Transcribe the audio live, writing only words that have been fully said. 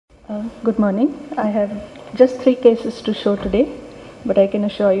Good morning. I have just 3 cases to show today, but I can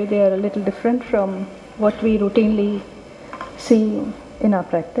assure you they are a little different from what we routinely see in our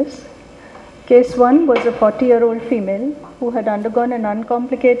practice. Case 1 was a 40-year-old female who had undergone an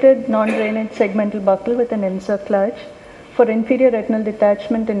uncomplicated non-drainage segmental buckle with an encerclage for inferior retinal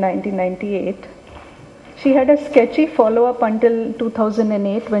detachment in 1998. She had a sketchy follow-up until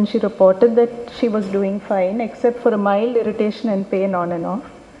 2008 when she reported that she was doing fine except for a mild irritation and pain on and off.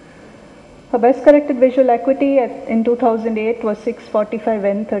 Her best corrected visual acuity in 2008 was 645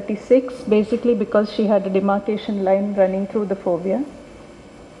 N36, basically because she had a demarcation line running through the fovea.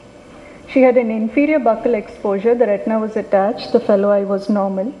 She had an inferior buccal exposure, the retina was attached, the fellow eye was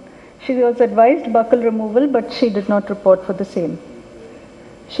normal. She was advised buccal removal, but she did not report for the same.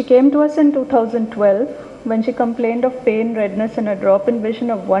 She came to us in 2012 when she complained of pain, redness, and a drop in vision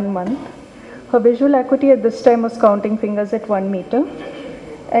of 1 month. Her visual acuity at this time was counting fingers at 1 meter.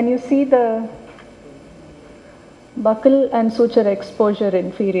 And you see the buccal and suture exposure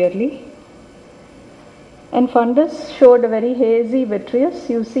inferiorly. And fundus showed a very hazy vitreous.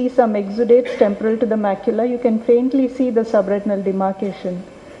 You see some exudates temporal to the macula. You can faintly see the subretinal demarcation.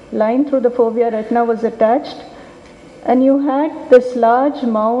 Line through the fovea, retina was attached. And you had this large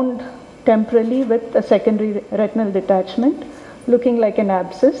mound temporally with a secondary retinal detachment, looking like an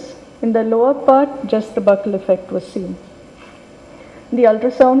abscess. In the lower part, just the buccal effect was seen. The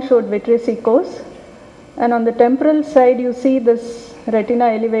ultrasound showed vitreous echoes, and on the temporal side you see this retina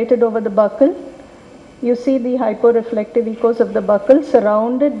elevated over the buccal. You see the hyporeflective echoes of the buccal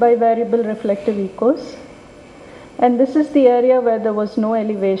surrounded by variable reflective echoes. And this is the area where there was no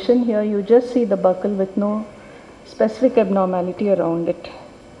elevation. Here you just see the buccal with no specific abnormality around it.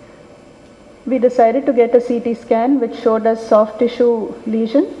 We decided to get a CT scan which showed us soft tissue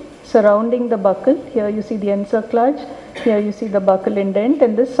lesion surrounding the buccal. Here you see the encerclage, here you see the buccal indent,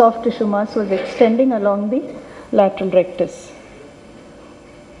 and this soft tissue mass was extending along the lateral rectus.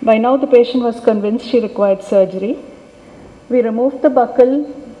 By now the patient was convinced she required surgery. We removed the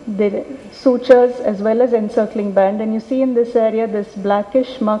buccal, the sutures as well as encircling band, and you see in this area this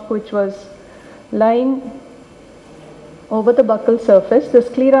blackish muck which was lying over the buccal surface. The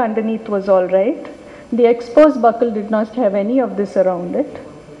sclera underneath was all right. The exposed buccal did not have any of this around it.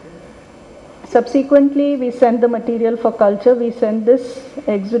 Subsequently, we sent the material for culture. We sent this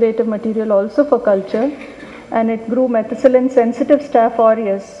exudative material also for culture, and it grew methicillin sensitive Staph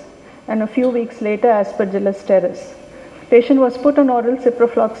aureus, and a few weeks later Aspergillus teres. Patient was put on oral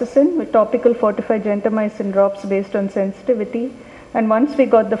ciprofloxacin with topical fortified gentamicin drops based on sensitivity, and once we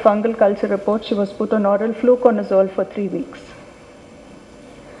got the fungal culture report, she was put on oral fluconazole for 3 weeks.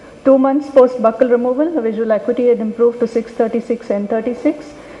 2 months post buccal removal, her visual acuity had improved to 636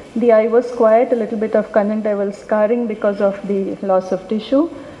 N36. The eye was quiet, a little bit of conjunctival scarring because of the loss of tissue.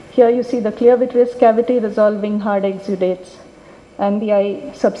 Here you see the clear vitreous cavity resolving hard exudates, and the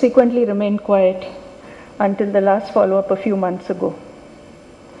eye subsequently remained quiet until the last follow-up a few months ago.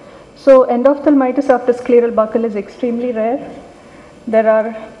 So endophthalmitis after scleral buccal is extremely rare. There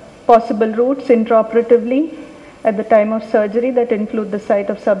are possible routes intraoperatively at the time of surgery that include the site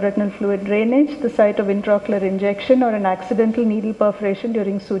of subretinal fluid drainage, the site of intraocular injection, or an accidental needle perforation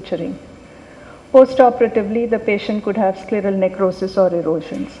during suturing. Postoperatively, the patient could have scleral necrosis or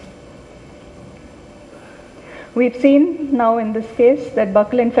erosions. We've seen now in this case that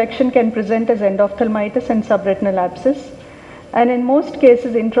buccal infection can present as endophthalmitis and subretinal abscess. And in most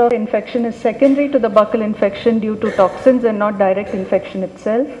cases, intraocular infection is secondary to the buccal infection due to toxins and not direct infection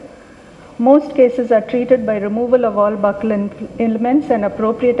itself. Most cases are treated by removal of all buccal elements and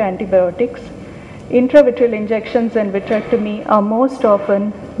appropriate antibiotics. Intravitreal injections and vitrectomy are most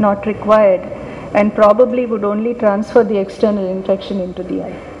often not required and probably would only transfer the external infection into the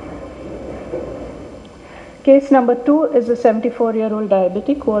eye. Case number 2 is a 74-year-old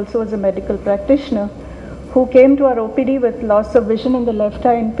diabetic who also was a medical practitioner who came to our OPD with loss of vision in the left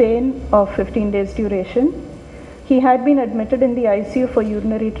eye and pain of 15 days duration. He had been admitted in the ICU for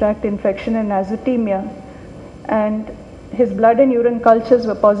urinary tract infection and azotemia, and his blood and urine cultures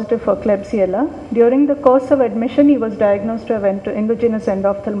were positive for Klebsiella. During the course of admission, he was diagnosed to have endogenous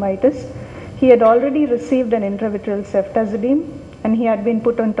endophthalmitis. He had already received an intravitreal ceftazidime, and he had been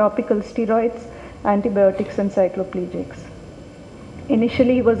put on topical steroids, antibiotics, and cycloplegics.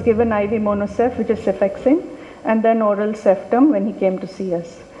 Initially, he was given IV monosef, which is cefexin, and then oral ceftum when he came to see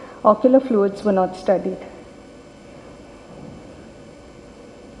us. Ocular fluids were not studied.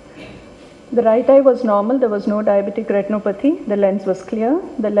 The right eye was normal, there was no diabetic retinopathy, the lens was clear.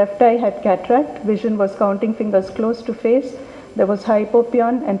 The left eye had cataract, vision was counting fingers close to face, there was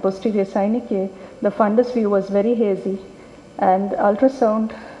hypopyon and posterior synechiae. The fundus view was very hazy, and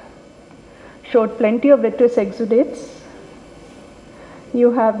ultrasound showed plenty of vitreous exudates.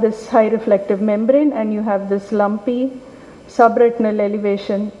 You have this high reflective membrane and you have this lumpy subretinal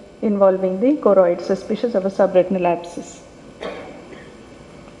elevation involving the choroid, suspicious of a subretinal abscess.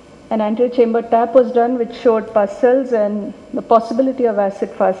 An anterior chamber tap was done which showed pus cells and the possibility of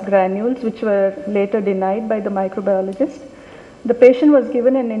acid-fast granules, which were later denied by the microbiologist. The patient was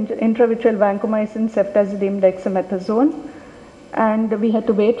given an intravitreal vancomycin, ceftazidime, dexamethasone, and we had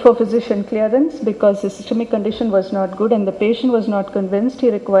to wait for physician clearance because his systemic condition was not good and the patient was not convinced he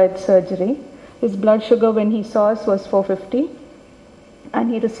required surgery. His blood sugar when he saw us was 450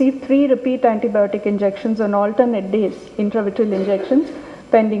 and he received 3 repeat antibiotic injections on alternate days, intravitreal injections,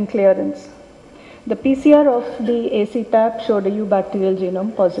 pending clearance. The PCR of the AC tap showed a U bacterial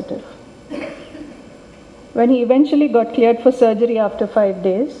genome positive. When he eventually got cleared for surgery after 5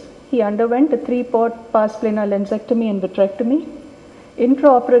 days, he underwent a 3-port pars plana lensectomy and vitrectomy.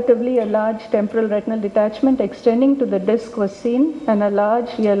 Intraoperatively, a large temporal retinal detachment extending to the disc was seen and a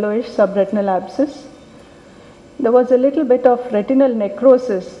large yellowish subretinal abscess. There was a little bit of retinal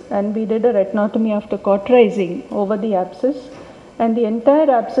necrosis and we did a retinotomy after cauterizing over the abscess, and the entire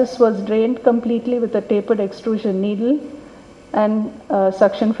abscess was drained completely with a tapered extrusion needle and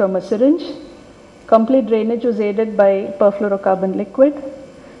suction from a syringe. Complete drainage was aided by perfluorocarbon liquid.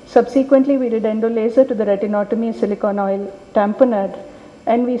 Subsequently, we did endolaser to the retinotomy silicone oil tamponade,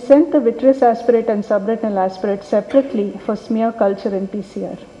 and we sent the vitreous aspirate and subretinal aspirate separately for smear culture and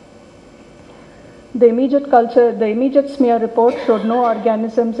PCR. The immediate smear report showed no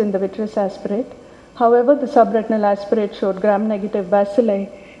organisms in the vitreous aspirate. However, the subretinal aspirate showed gram-negative bacilli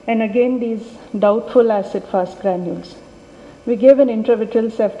and again these doubtful acid-fast granules. We gave an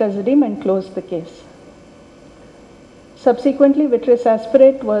intravitreal ceftazidime and closed the case. Subsequently, vitreous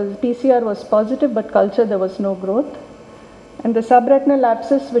aspirate PCR was positive, but culture there was no growth. And the subretinal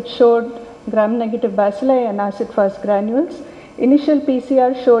abscess, which showed gram-negative bacilli and acid-fast granules, initial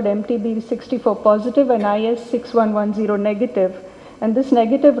PCR showed MTB64 positive and IS6110 negative, and this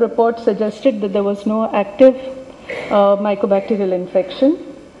negative report suggested that there was no active mycobacterial infection.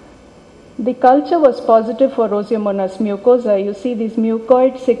 The culture was positive for Roseomonas mucosa. You see these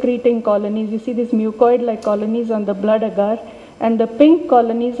mucoid secreting colonies, you see these mucoid-like colonies on the blood agar, and the pink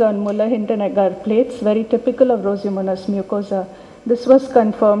colonies on Muller-Hinton agar plates, very typical of Roseomonas mucosa. This was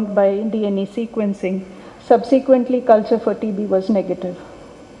confirmed by DNA sequencing. Subsequently, culture for TB was negative.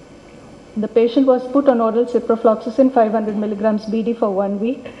 The patient was put on oral ciprofloxacin 500 milligrams BD for 1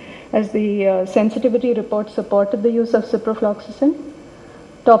 week, as the sensitivity report supported the use of ciprofloxacin.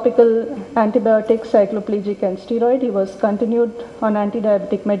 Topical antibiotics, cycloplegic and steroid. He was continued on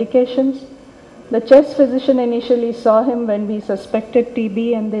antidiabetic medications. The chest physician initially saw him when we suspected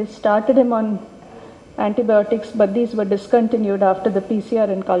TB and they started him on antibiotics, but these were discontinued after the PCR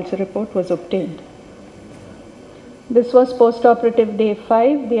and culture report was obtained. This was postoperative day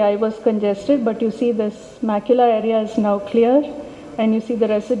 5. The eye was congested, but you see this macular area is now clear and you see the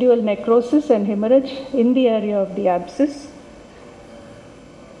residual necrosis and hemorrhage in the area of the abscess.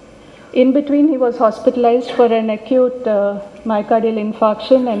 In between, he was hospitalized for an acute myocardial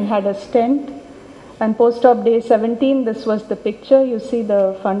infarction and had a stent. And post-op day 17, this was the picture. You see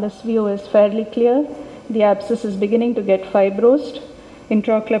the fundus view is fairly clear. The abscess is beginning to get fibrosed.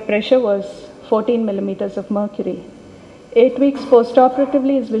 Intraocular pressure was 14 millimeters of mercury. 8 weeks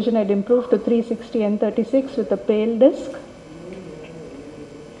post-operatively, his vision had improved to 360 and 36 with a pale disc.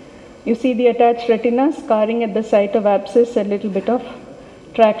 You see the attached retina, scarring at the site of abscess, a little bit of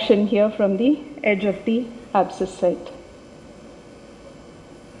traction here from the edge of the abscess site.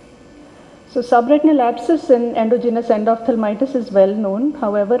 So subretinal abscess in endogenous endophthalmitis is well known.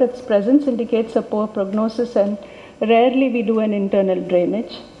 However, its presence indicates a poor prognosis and rarely we do an internal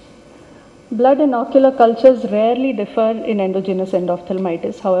drainage. Blood and ocular cultures rarely differ in endogenous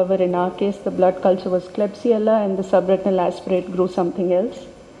endophthalmitis. However, in our case, the blood culture was Klebsiella and the subretinal aspirate grew something else.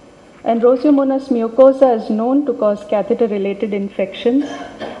 And Roseomonas mucosa is known to cause catheter-related infections.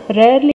 Rarely